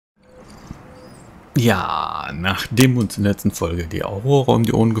Ja, nachdem uns in der letzten Folge die Aurora um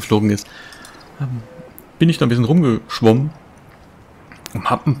die Ohren geflogen ist, bin ich noch ein bisschen rumgeschwommen und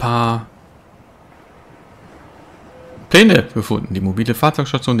habe ein paar Pläne gefunden. Die mobile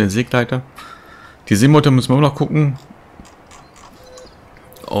Fahrzeugstation, den Seegleiter. Die Seemotor müssen wir auch noch gucken.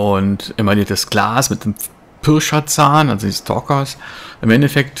 Und emailliertes Glas mit dem Pirscherzahn, also die Stalkers. Im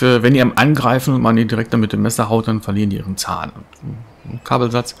Endeffekt, wenn die am angreifen und man die direkt dann mit dem Messer haut, dann verlieren die ihren Zahn.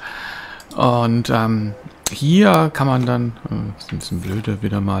 Kabelsatz. Und hier kann man dann, das ist ein bisschen blöde,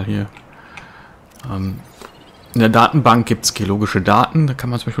 wieder mal hier. In der Datenbank gibt es geologische Daten, da kann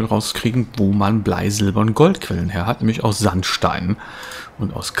man zum Beispiel rauskriegen, wo man Blei, Silber und Goldquellen her hat, nämlich aus Sandstein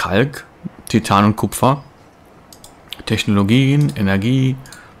und aus Kalk, Titan und Kupfer. Technologien, Energie,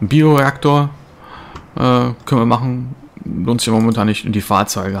 Bioreaktor können wir machen, lohnt sich momentan nicht, und die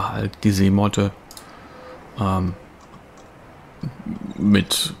Fahrzeuge halt, die Seemotte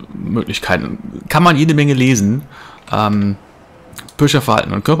mit Möglichkeiten, kann man jede Menge lesen.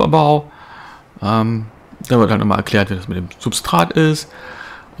 Pirscherverhalten und Körperbau. Da wird halt nochmal erklärt, wie das mit dem Substrat ist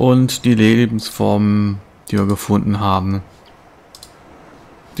und die Lebensformen, die wir gefunden haben.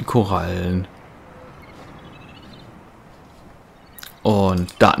 Die Korallen.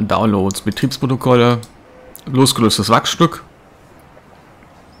 Und Datendownloads, Betriebsprotokolle, losgelöstes Wachsstück.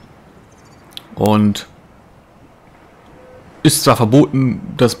 Und ist zwar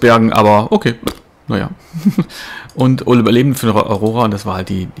verboten, das Bergen, aber okay. Naja. Und Überleben für Aurora, und das war halt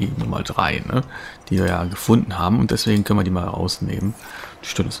die Nummer 3, ne, die wir ja gefunden haben. Und deswegen können wir die mal rausnehmen. Das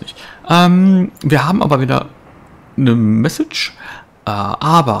stört uns nicht. Wir haben aber wieder eine Message.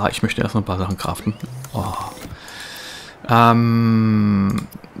 Aber ich möchte erst noch ein paar Sachen craften. Oh.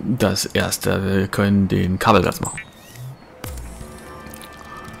 Das erste, wir können den Kabelsatz machen.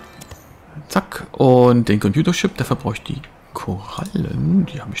 Zack. Und den Computerchip, dafür brauche ich die Korallen.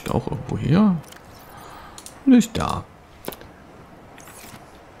 Die habe ich da auch irgendwo hier. Nicht da.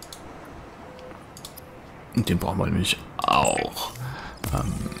 Und den brauchen wir nämlich auch.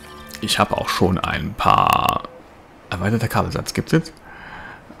 Ich habe auch schon ein paar erweiterter Kabelsatz. Gibt es jetzt?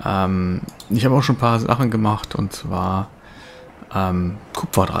 Ich habe auch schon ein paar Sachen gemacht, und zwar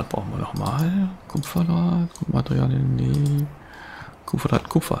Kupferdraht brauchen wir nochmal. Kupferdraht, Materialien, nee. Kupferdraht,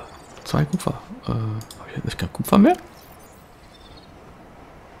 Kupfer. 2 Kupfer. Habe ich jetzt nicht kein Kupfer mehr?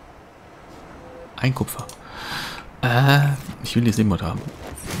 Ein Kupfer. Ich will die Seemotor haben.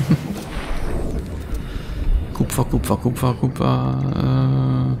 Kupfer, Kupfer, Kupfer,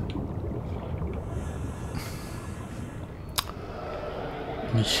 Kupfer.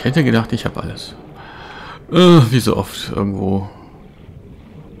 Ich hätte gedacht, ich habe alles. Wie so oft irgendwo.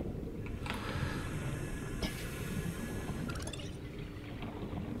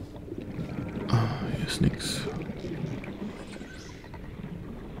 Hier ist nichts.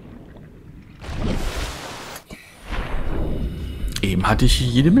 Eben hatte ich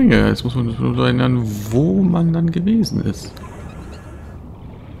jede Menge. Jetzt muss man nur erinnern, wo man dann gewesen ist.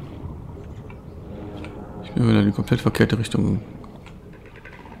 Ich bin wieder in die komplett verkehrte Richtung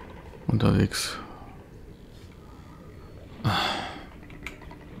unterwegs.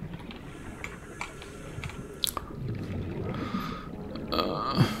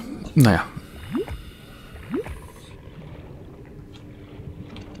 Naja.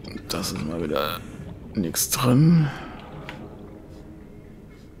 Das ist mal wieder nichts drin.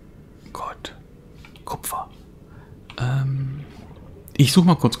 Gott. Kupfer. Ich suche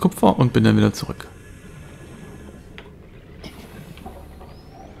mal kurz Kupfer und bin dann wieder zurück.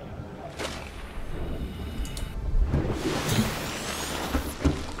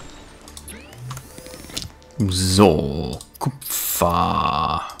 So,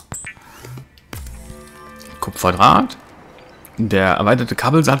 Kupfer. Kupferdraht. Der erweiterte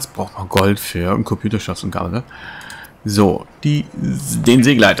Kabelsatz braucht man Gold für einen Computerschatz und Kabel. So, den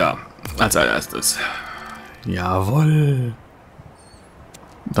Seegleiter als allererstes. Jawohl.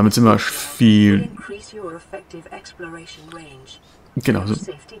 Damit sind wir viel. Genau so.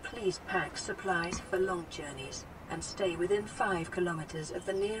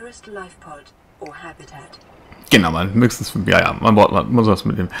 Genau, man höchstens, ja, man muss was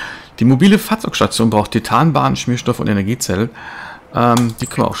mitnehmen. Die mobile Fahrzeugstation braucht Titanbahn, Schmierstoff und Energiezelle. Die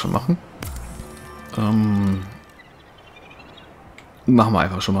können wir auch schon machen. Machen wir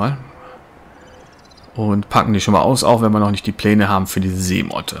einfach schon mal. Und packen die schon mal aus, auch wenn wir noch nicht die Pläne haben für die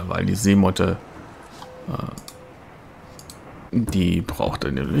Seemotte. Weil die Seemotte, die braucht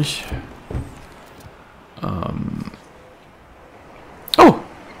er nämlich.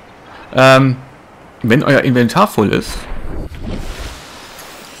 Wenn euer Inventar voll ist,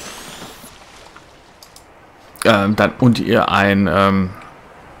 dann und ihr ein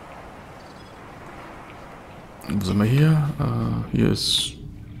Wo sind wir hier? Hier ist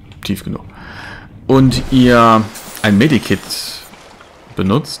tief genug. Und ihr ein Medikit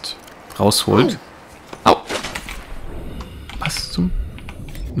benutzt, rausholt. Au! Was zum...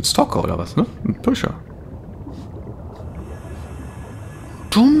 Ein Stalker oder was, ne? Ein Pusher.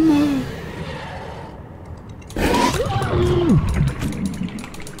 Dumme...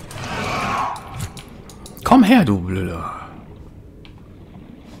 Komm her, du Blöder.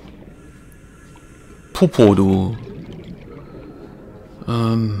 Popo, du.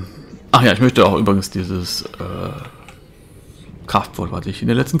 Ach ja, ich möchte auch übrigens dieses Kraftwort, was ich in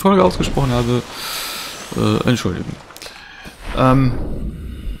der letzten Folge ausgesprochen habe, entschuldigen.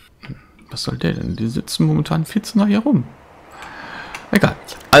 Was soll der denn? Die sitzen momentan viel zu nah hier rum. Egal.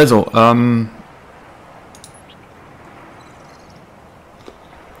 Also,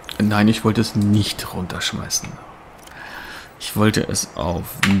 nein, ich wollte es nicht runterschmeißen. Ich wollte es auf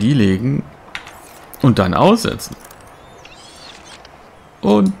die legen und dann aussetzen.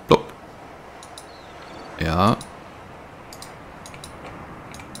 Und plopp. Ja.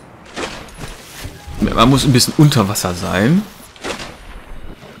 Man muss ein bisschen unter Wasser sein.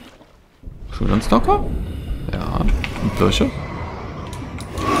 Schon ganz locker? Ja. Und Blöche.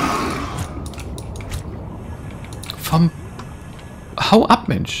 Vom... Hau ab,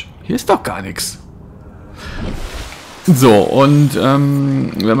 Mensch. Hier ist doch gar nichts. So, und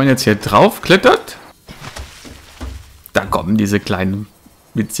wenn man jetzt hier drauf klettert, dann kommen diese kleinen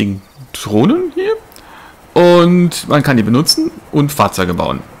witzigen Drohnen hier. Und man kann die benutzen und Fahrzeuge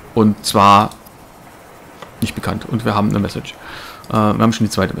bauen. Und zwar nicht bekannt. Und wir haben eine Message. Wir haben schon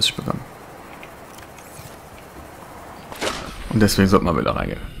die zweite Message bekommen. Und deswegen sollte man wieder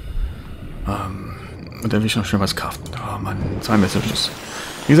reingehen. Und dann will ich noch schnell was craften. Oh Mann, 2 Messages.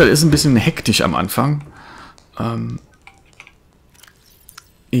 Wie gesagt, ist ein bisschen hektisch am Anfang.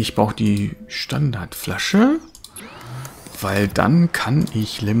 Ich brauche die Standardflasche, weil dann kann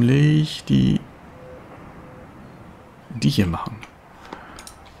ich nämlich die hier machen.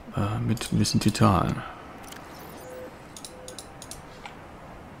 Mit ein bisschen Titan.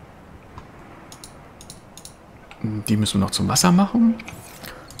 Die müssen wir noch zum Wasser machen.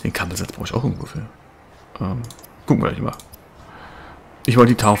 Den Kabelsatz brauche ich auch irgendwo für. Gucken wir gleich mal. Ich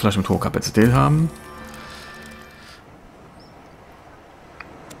wollte die Tauchflasche mit hoher Kapazität haben.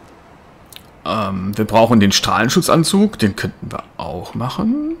 Wir brauchen den Strahlenschutzanzug. Den könnten wir auch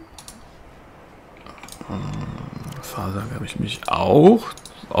machen. Faser habe ich mich auch.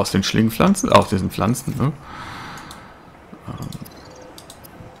 Aus den Schlingpflanzen. Aus diesen Pflanzen. Ne?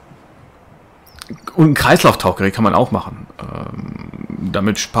 Und ein Kreislauftauchgerät kann man auch machen.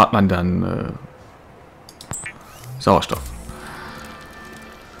 Damit spart man dann Sauerstoff.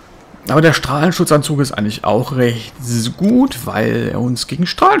 Aber der Strahlenschutzanzug ist eigentlich auch recht gut, weil er uns gegen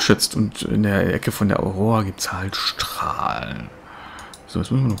Strahlen schützt. Und in der Ecke von der Aurora gibt es halt Strahlen. So,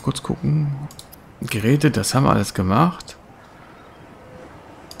 jetzt müssen wir noch kurz gucken. Geräte, das haben wir alles gemacht.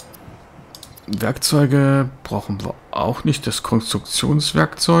 Werkzeuge brauchen wir auch nicht. Das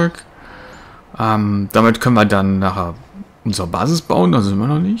Konstruktionswerkzeug. Damit können wir dann nachher unsere Basis bauen. Da sind wir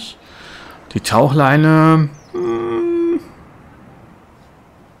noch nicht. Die Tauchleine.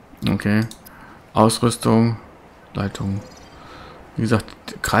 Okay. Ausrüstung. Leitung. Wie gesagt,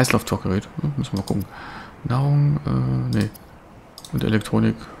 Kreislauftauchgerät. Müssen wir mal gucken. Nahrung. Nee. Und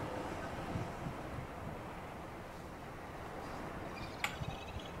Elektronik.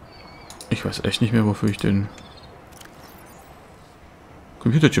 Ich weiß echt nicht mehr, wofür ich den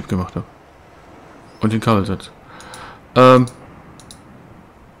Computerchip gemacht habe. Und den Kabelsatz. Packen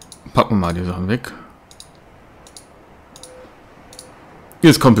wir mal die Sachen weg.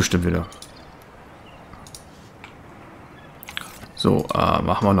 Jetzt kommt bestimmt wieder. So,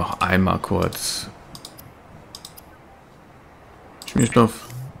 machen wir noch einmal kurz Schmierstoff.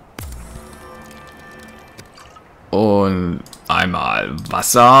 Und einmal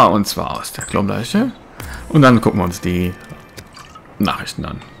Wasser, und zwar aus der Chromleiche. Und dann gucken wir uns die Nachrichten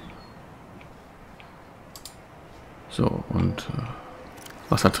an. So, und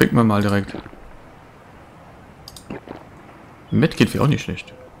Wasser trinken wir mal direkt. Medkit wäre auch nicht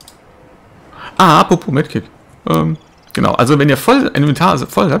schlecht. Ah, apropos Medkit. Genau, also wenn ihr voll Inventar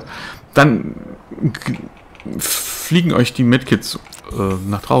voll habt, dann fliegen euch die Medkits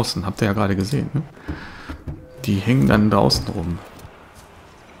nach draußen. Habt ihr ja gerade gesehen. Ne? Die hängen dann draußen rum.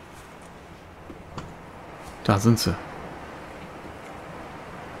 Da sind sie.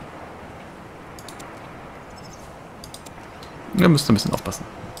 Ihr müsst ein bisschen aufpassen.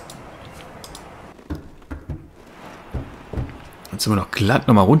 Jetzt sind wir noch glatt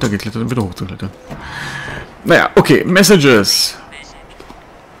nochmal runtergeklettert und wieder hochzuklettern. Naja, okay, Messages.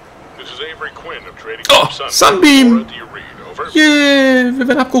 Oh, Sunbeam! Yeah, wir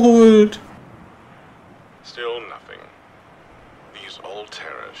werden abgeholt. Still nothing. These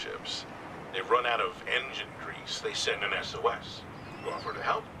Altera ships, they've run out of engine grease. They send an SOS. You offer to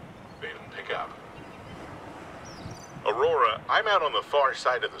help, they don't pick up. Aurora, I'm out on the far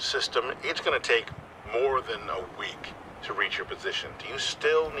side of the system. It's gonna take more than a week to reach your position. Do you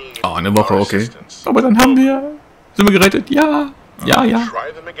still need eine Woche, okay. Aber dann haben wir... Sind wir gerettet? Ja. Ja, ja.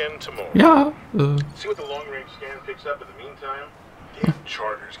 Try them again tomorrow. Ja. See what the long-range scan picks up in the meantime? The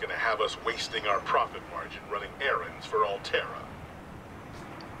charter's gonna have us wasting our profit margin running errands for Altera.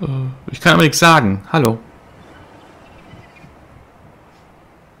 Ich kann aber nichts sagen. Hallo.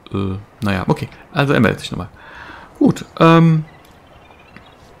 Naja, okay. Also er meldet sich nochmal. Gut,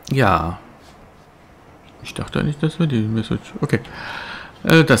 ja. Ich dachte nicht, dass wir die Message... Okay.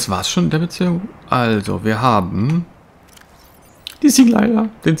 Das war's schon der Beziehung. Also, wir haben... Die Zielleiter.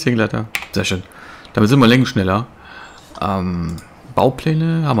 Den Zielleiter. Sehr schön. Damit sind wir längst schneller.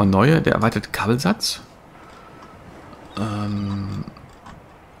 Baupläne haben wir neue. Der erweiterte Kabelsatz.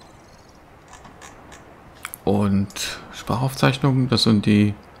 Und Sprachaufzeichnungen. Das sind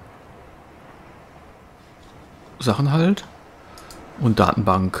die Sachen halt. Und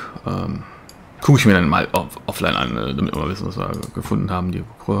Datenbank. Gucke ich mir dann mal offline an, damit wir wissen, was wir gefunden haben. Die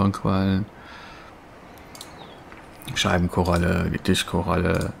Röhrenquallen. Scheibenkoralle, die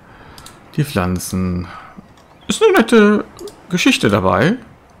Tischkoralle, die Pflanzen. Ist eine nette Geschichte dabei.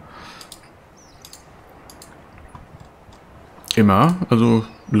 Immer. Also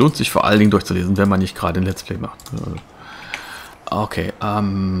lohnt sich vor allen Dingen durchzulesen, wenn man nicht gerade ein Let's Play macht. Okay,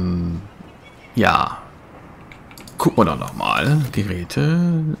 ja. Gucken wir doch nochmal.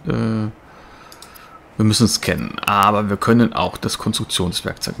 Geräte. Wir müssen es kennen, aber wir können auch das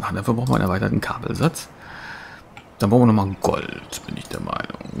Konstruktionswerkzeug machen. Dafür brauchen wir einen erweiterten Kabelsatz. Dann brauchen wir nochmal Gold, bin ich der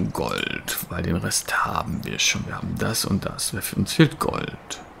Meinung. Gold, weil den Rest haben wir schon. Wir haben das und das. Uns fehlt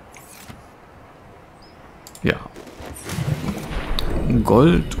Gold. Ja.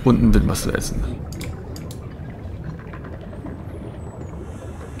 Gold und ein bisschen was zu essen.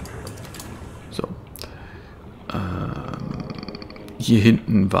 So. Hier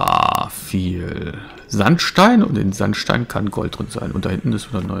hinten war viel Sandstein und in Sandstein kann Gold drin sein. Und da hinten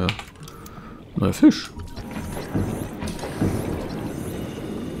ist wieder ein neuer Fisch.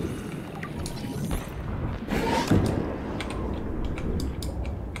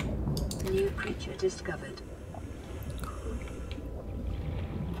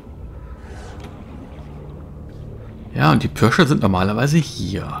 Ja, und die Pirsche sind normalerweise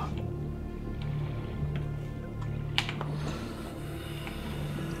hier.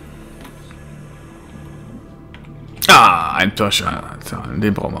 Ah, ein Pirsche.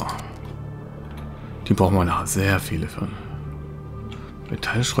 Den brauchen wir. Die brauchen wir nachher sehr viele von.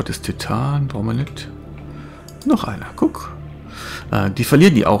 Metallschrott ist Titan, brauchen wir nicht. Noch einer, guck. Die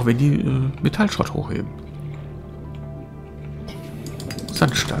verlieren die auch, wenn die Metallschrott hochheben.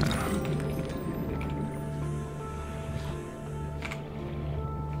 Sandstein.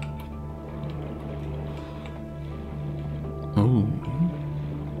 Oh.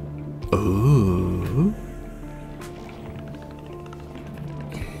 Oh.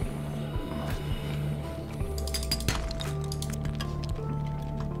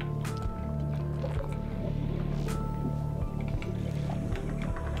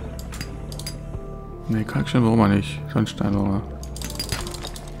 Ne, Kalkstein brauchen wir nicht. Sandstein brauchen wir.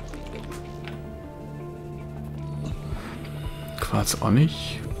 Quarz auch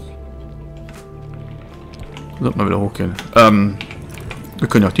nicht. Sollten wir wieder hochgehen. Wir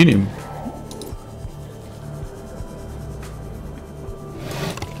können auch die nehmen.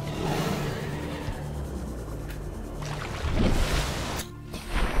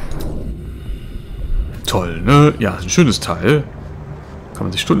 Toll, ne? Ja, ist ein schönes Teil. Kann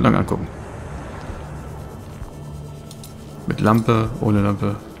man sich stundenlang angucken. Mit Lampe, ohne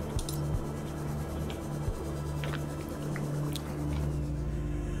Lampe.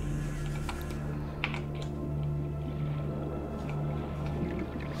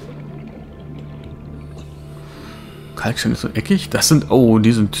 Kalkstein ist so eckig. Das sind... Oh,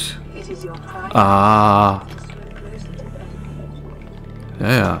 die sind... Ah.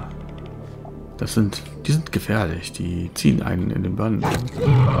 Ja, ja. Das sind... Die sind gefährlich. Die ziehen einen in den Bann.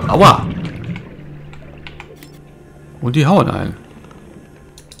 Aua! Und die hauen ein.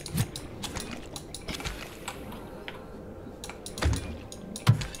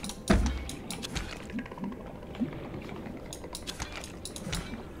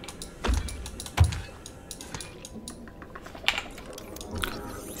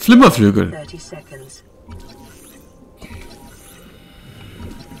 Flimmerflügel.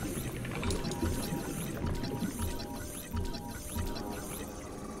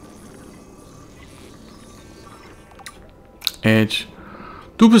 Edge.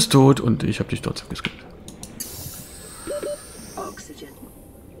 Du bist tot und ich habe dich trotzdem geskippt.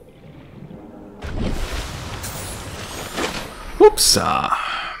 Upsa.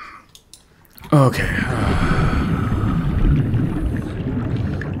 Okay.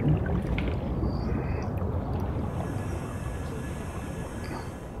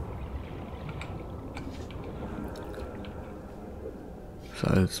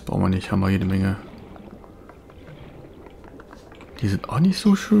 Salz brauchen wir nicht, haben wir jede Menge. Die sind auch nicht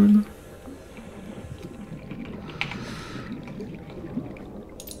so schön.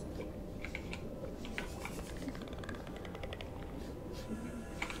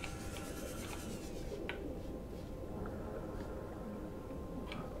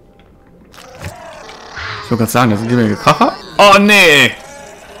 Ich wollte gerade sagen, das sind die Menge Kracher. Oh nee!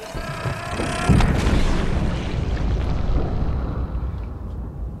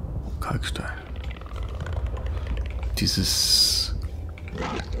 Kalkstein. Dieses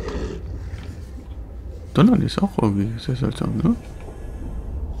Donnern ist auch irgendwie sehr seltsam, ne?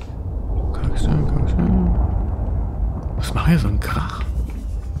 Kalkstein, Kalkstein. Was macht hier so ein Krach?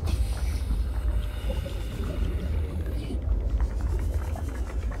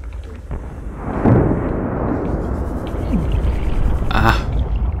 Ah.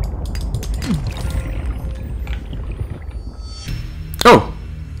 Oh.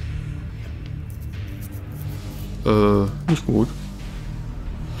 Nicht gut.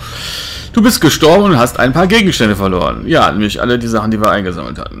 Du bist gestorben und hast ein paar Gegenstände verloren. Ja, nämlich alle die Sachen, die wir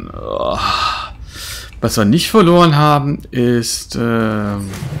eingesammelt hatten. Oh. Was wir nicht verloren haben, ist unsere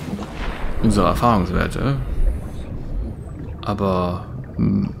Erfahrungswerte. Aber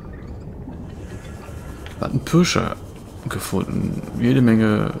wir hatten Pirscher gefunden. Jede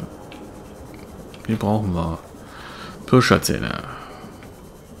Menge. Die brauchen wir. Pirscherzähne.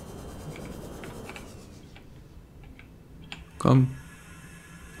 Komm.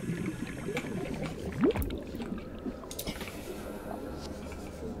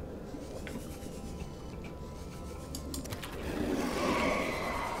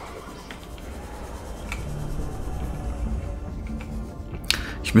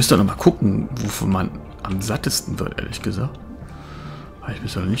 Ich müsste noch mal gucken, wovon man am sattesten wird, ehrlich gesagt. Habe ich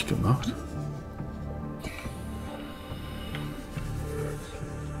bisher nicht gemacht.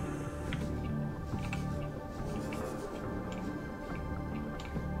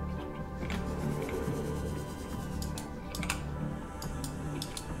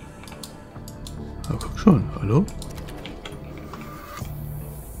 Ja, komm schon, hallo?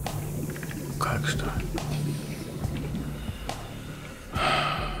 Kalkstein.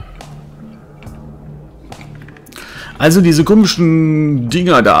 Also diese komischen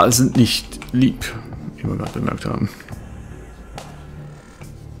Dinger da sind nicht lieb, wie wir gerade bemerkt haben.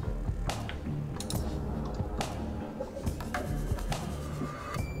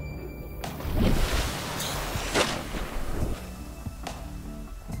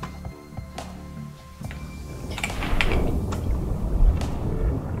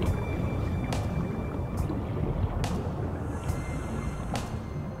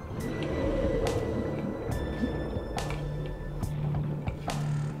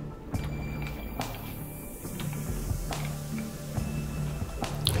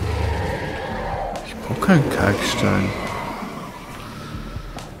 Kein Kalkstein.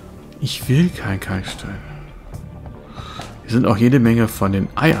 Ich will kein Kalkstein. Hier sind auch jede Menge von den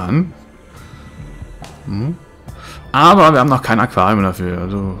Eiern. Hm. Aber wir haben noch kein Aquarium dafür.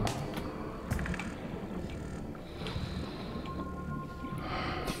 Also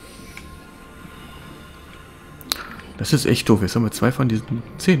das ist echt doof. Jetzt haben wir 2 von diesen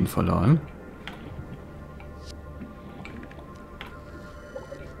Zähnen verloren.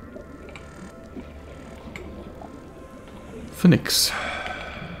 Für nix.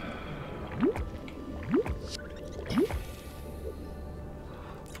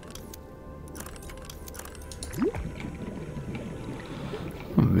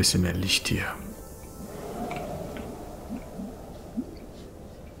 Ein bisschen mehr Licht hier.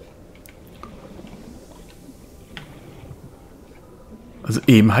 Also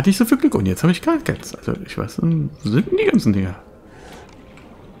eben hatte ich so viel Glück und jetzt habe ich gar keins. Also ich weiß, wo sind denn die ganzen Dinger?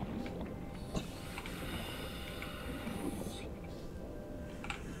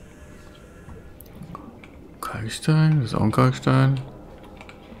 Kalkstein, das ist auch ein Kalkstein.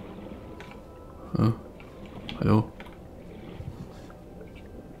 Ja. Hallo?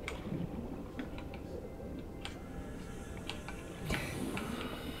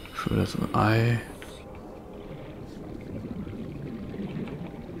 Schon wieder so ein Ei.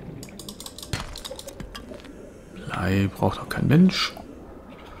 Blei braucht auch kein Mensch.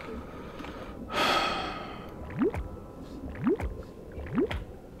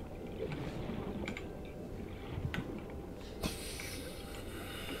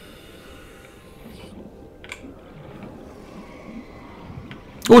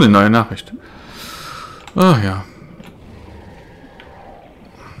 Oh, eine neue Nachricht. Ah ja.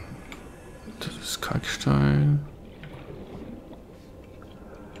 Das ist Kalkstein.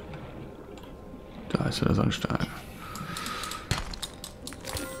 Da ist wieder Sandstein.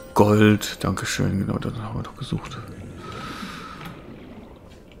 Gold, dankeschön, genau, das haben wir doch gesucht.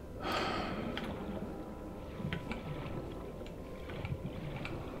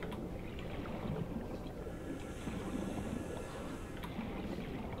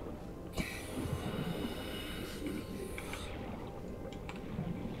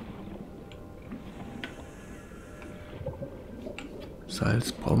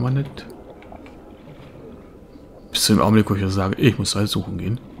 Salz brauchen wir nicht. Bis zu dem Augenblick, wo ich sage, ich muss Salz suchen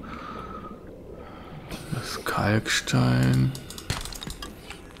gehen. Das ist Kalkstein.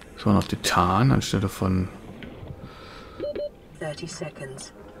 Das war noch Titan anstelle von 30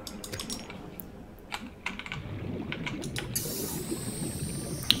 seconds.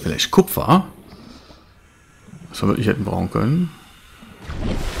 vielleicht Kupfer. Was wir wirklich hätten brauchen können.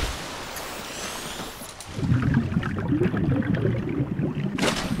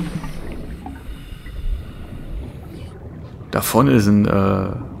 Da vorne ist ein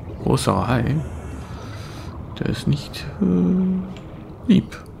großer Hai. Der ist nicht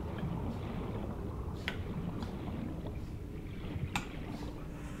lieb.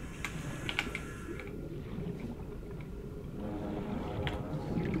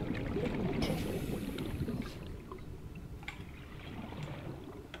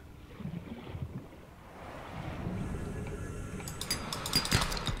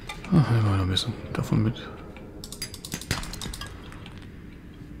 Ach, nehmen wir noch ein bisschen davon mit.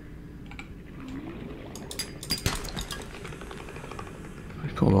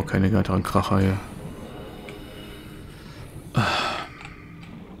 Ich brauche aber keine weiteren Kracher hier.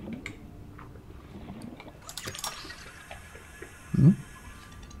 Hm?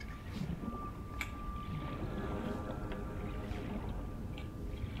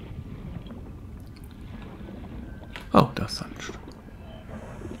 Oh, das ist Sandstein.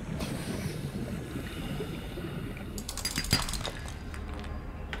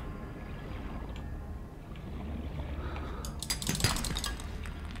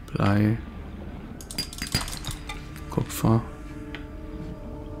 Blei, Kupfer.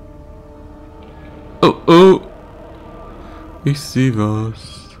 Oh, oh! Ich sehe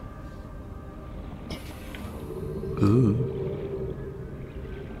was. Oh.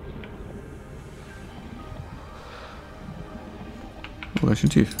 Oh, ganz schön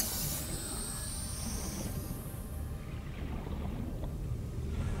tief.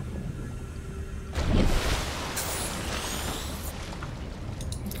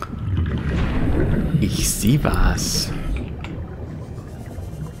 Ich sehe was.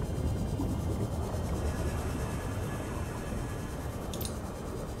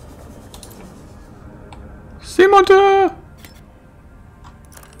 Seemonte!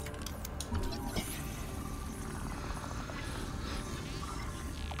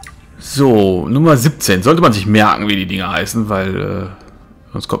 So, Nummer 17. Sollte man sich merken, wie die Dinger heißen, weil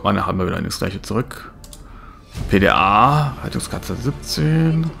sonst kommt man nachher mal wieder in das gleiche zurück. PDA, Haltungskarte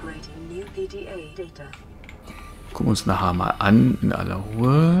 17. Gucken wir uns nachher mal an, in aller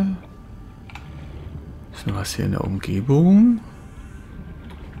Ruhe. Ist noch was hier in der Umgebung?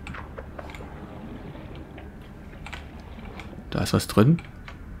 Da ist was drin.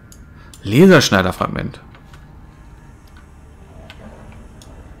 Laserschneiderfragment.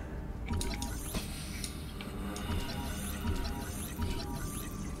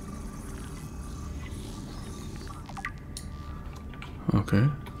 Okay.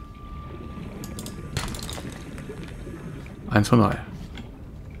 1 von 3.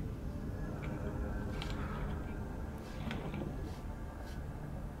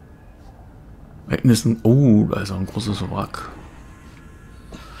 Hinten ist ein... Oh, da ist auch ein großes Wrack.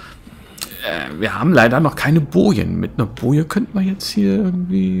 Wir haben leider noch keine Bojen. Mit einer Boje könnte man jetzt hier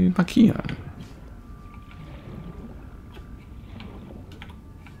irgendwie markieren.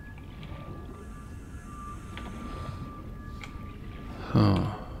 So.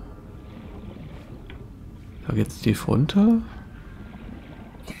 Da geht's tief runter.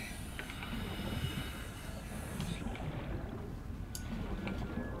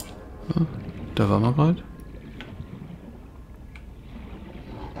 Ja, da waren wir gerade.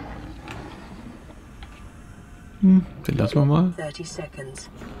 Den lassen wir mal. 30 seconds.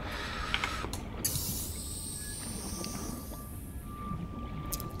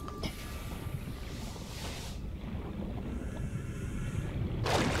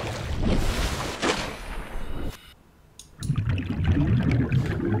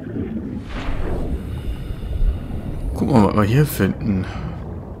 Gucken wir mal, was wir hier finden.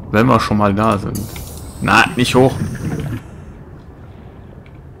 Wenn wir schon mal da sind. Na, nicht hoch.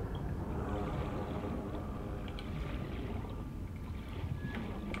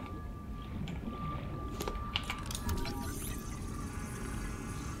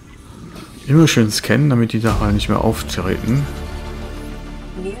 Immer schön scannen, damit die Sachen nicht mehr auftreten.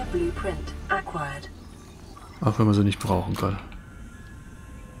 Auch wenn man sie nicht brauchen kann.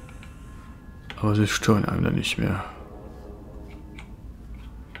 Aber sie stören einem dann nicht mehr.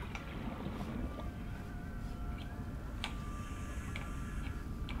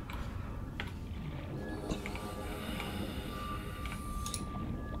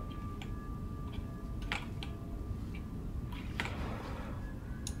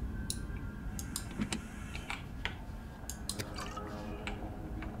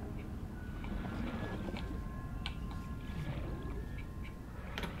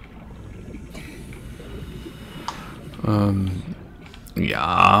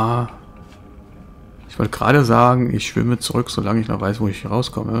 Ja. Ich wollte gerade sagen, ich schwimme zurück, solange ich noch weiß, wo ich hier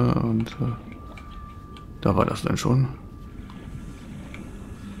rauskomme. Und da war das dann schon.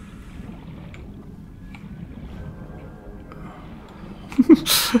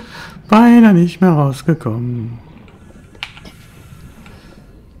 Beinahe nicht mehr rausgekommen.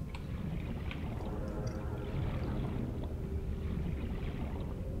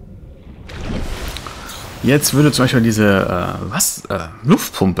 Jetzt würde zum Beispiel diese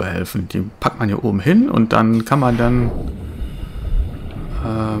Luftpumpe helfen. Die packt man hier oben hin und dann kann man dann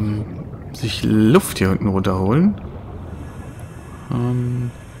sich Luft hier unten runterholen.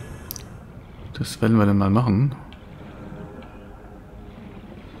 Das werden wir dann mal machen.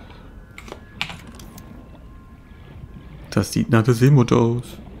 Das sieht nach der Seemutter aus.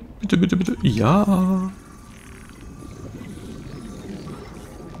 Bitte, bitte, bitte. Ja.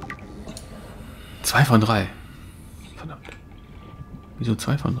 2 von 3. Verdammt. Wieso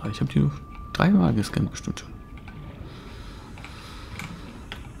 2 von 3? Ich habe die nur 3-mal gescannt bestimmt schon.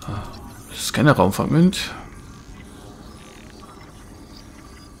 Scannerraumfragment.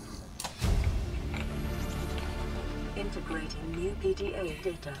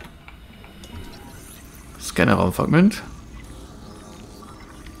 Scannerraumfragment.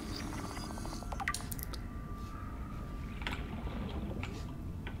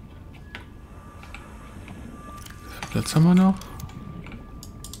 Platz haben wir noch.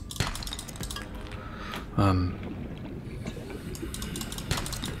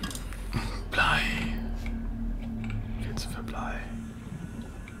 Blei. Jetzt für Blei.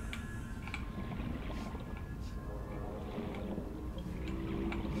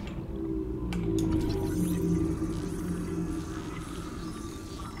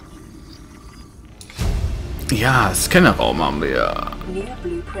 Ja, Scannerraum haben wir.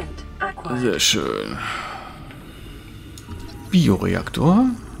 Sehr schön. Bioreaktor,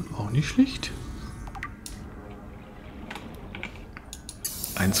 auch nicht schlecht.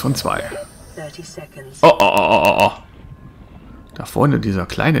 1 von 2. Oh, oh, oh, oh, oh. Da vorne dieser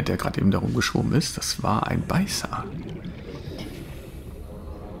Kleine, der gerade eben da rumgeschwommen ist, das war ein Beißer.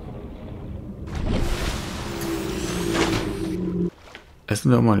 Essen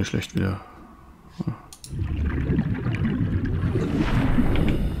wir auch mal nicht schlecht wieder.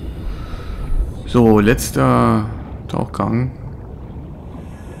 So, letzter Tauchgang.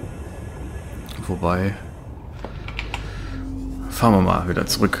 Wobei, fahren wir mal wieder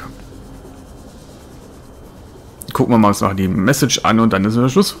zurück. Gucken wir mal uns noch die Message an und dann ist der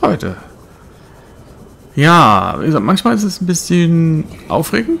Schluss für heute. Ja, wie gesagt, manchmal ist es ein bisschen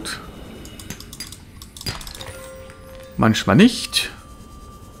aufregend. Manchmal nicht.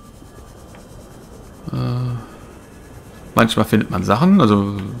 Manchmal findet man Sachen,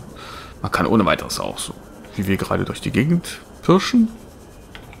 also man kann ohne weiteres auch so, wie wir gerade durch die Gegend pirschen.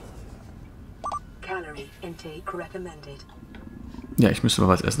 Ja, ich müsste mal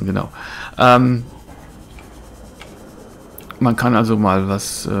was essen, genau. Man kann also mal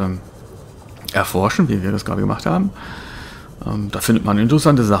was erforschen, wie wir das gerade gemacht haben. Da findet man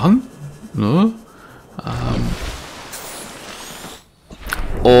interessante Sachen. Ne?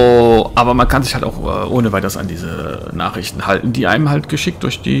 Aber man kann sich halt auch ohne weiteres an diese Nachrichten halten, die einem halt geschickt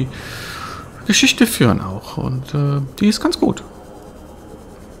durch die Geschichte führen auch. Und die ist ganz gut.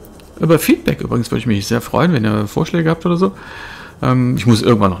 Über Feedback übrigens würde ich mich sehr freuen, wenn ihr Vorschläge habt oder so. Ich muss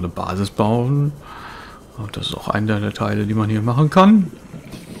irgendwann noch eine Basis bauen. Und das ist auch einer der Teile, die man hier machen kann.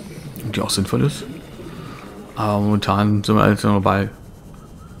 Und die auch sinnvoll ist. Aber momentan sind wir jetzt noch dabei,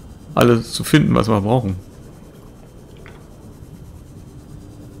 alles zu finden, was wir brauchen.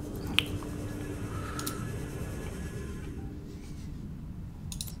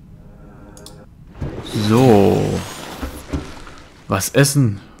 So. Was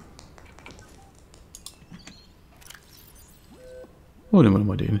essen? nehmen wir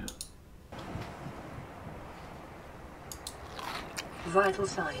mal den. Vital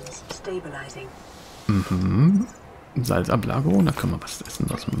signs stabilizing. Mhm. Salzablagerung, da können wir was essen,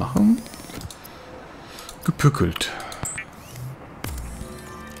 was wir machen. Gepückelt.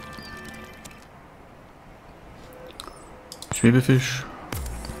 Schwebefisch.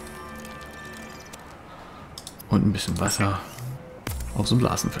 Und ein bisschen Wasser. Auf so einen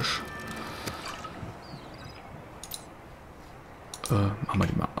Blasenfisch. Machen wir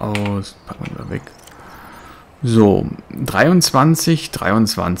die mal aus. Packen wir die mal weg. So, 23,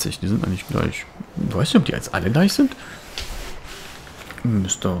 23. Die sind noch nicht gleich. Ich weiß nicht, ob die jetzt alle gleich sind.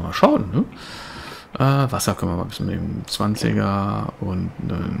 Müsst ihr mal schauen, ne? Wasser können wir mal ein bisschen nehmen. 20er und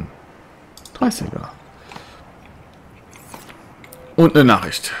einen 30er. Und eine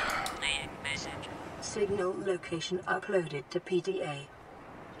Nachricht. Signal location uploaded to PDA.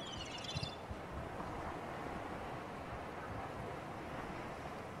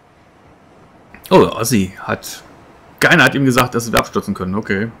 Oh, Ossi hat... Keiner hat ihm gesagt, dass wir abstürzen können.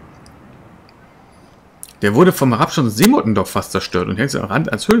 Okay. Der wurde vom Herabsturz des Seemotten doch fast zerstört und hängt am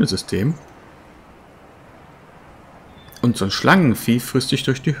Rand als Höhlensystem. Und so ein Schlangenvieh frisst sich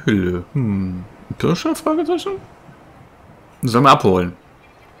durch die Hülle. Ein Pirscher? Fragezeichen? Sollen wir abholen.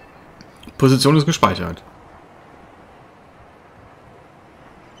 Position ist gespeichert.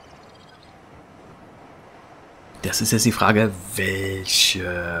 Das ist jetzt die Frage,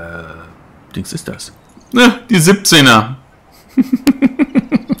 welche Dings ist das? Ne, die 17er.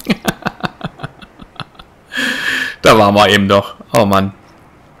 Da waren wir eben doch. Oh Mann.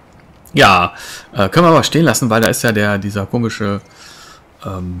 Ja, können wir aber stehen lassen, weil da ist ja dieser komische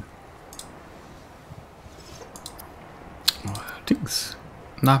Dings.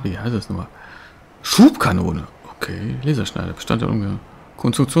 Na, wie heißt das nochmal? Schubkanone. Okay, Laserschneider. Bestand der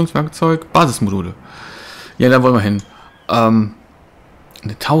Konstruktionswerkzeug, Basismodule. Ja, da wollen wir hin.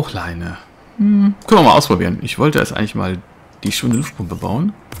 Eine Tauchleine. Können wir mal ausprobieren. Ich wollte erst eigentlich mal die schöne Luftpumpe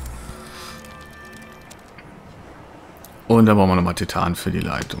bauen. Und dann brauchen wir nochmal Titan für die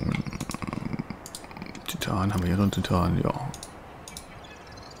Leitung. Titan, haben wir hier noch einen Titan? Ja.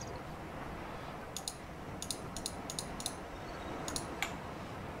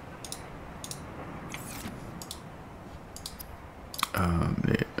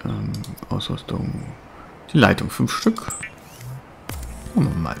 Ausrüstung. Die Leitung 5 Stück.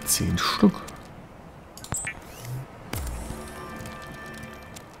 Machen wir mal 10 Stück.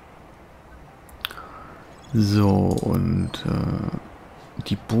 So, und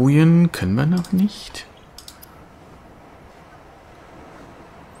die Bojen können wir noch nicht.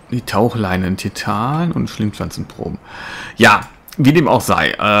 Die Tauchleinen Titan und Schlingpflanzenproben. Ja, wie dem auch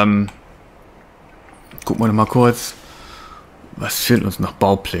sei. Gucken wir noch mal kurz. Was fehlt uns noch?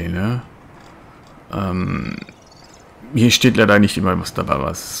 Baupläne. Hier steht leider nicht immer was dabei,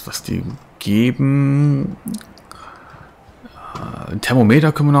 was die geben. Ein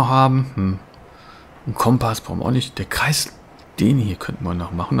Thermometer können wir noch haben. Ein Kompass brauchen wir auch nicht. Der Kreis, den hier könnten wir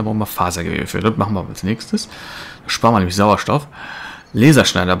noch machen. Da brauchen wir Fasergewebe für. Das machen wir als nächstes. Da sparen wir nämlich Sauerstoff.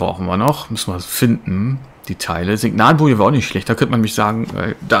 Laserschneider brauchen wir noch. Müssen wir finden. Die Teile. Signalboje wäre auch nicht schlecht. Da könnte man nämlich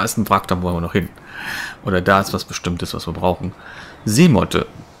sagen, da ist ein Wrack, da wollen wir noch hin. Oder da ist was Bestimmtes, was wir brauchen. Seemotte.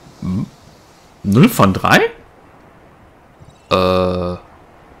 0 von 3?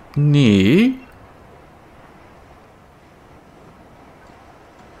 Nee.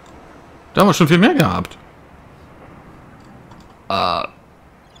 Da haben wir schon viel mehr gehabt. Das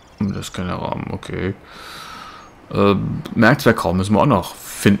ist kein Raum, okay. Mehrzweckraum müssen wir auch noch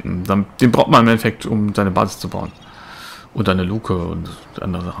finden. Den braucht man im Endeffekt, um seine Basis zu bauen. Und eine Luke und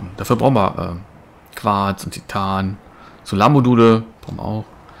andere Sachen. Dafür brauchen wir Quarz und Titan. Solarmodule brauchen wir auch.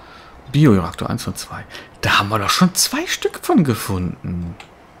 Bioreaktor 1 von 2. Da haben wir doch schon 2 Stück von gefunden.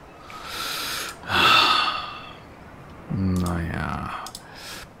 Naja.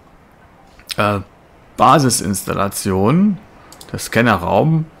 Basisinstallation. Der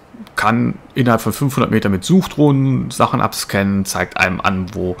Scannerraum kann innerhalb von 500 Meter mit Suchdrohnen Sachen abscannen, zeigt einem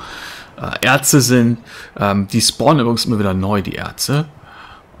an, wo Erze sind. Die spawnen übrigens immer wieder neu, die Erze.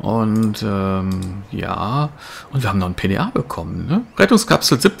 Und ja, und wir haben noch ein PDA bekommen. Ne?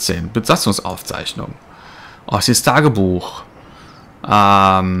 Rettungskapsel 17, Besatzungsaufzeichnung. Aus das Tagebuch.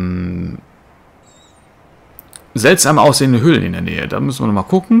 Seltsam aussehende Höhlen in der Nähe. Da müssen wir noch mal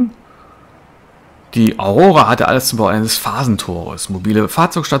gucken. Die Aurora hatte alles zum Bau eines Phasentores. Mobile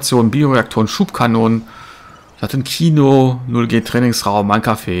Fahrzeugstationen, Bioreaktoren, Schubkanonen. Sie hat ein Kino, 0G-Trainingsraum, ein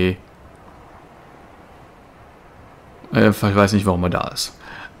Café. Ich weiß nicht, warum er da ist.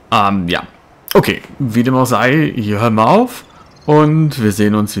 Ja. Okay, wie dem auch sei, hier hören wir auf. Und wir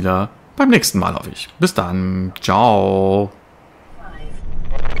sehen uns wieder beim nächsten Mal, hoffe ich. Bis dann. Ciao. 5,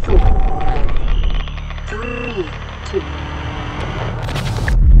 T2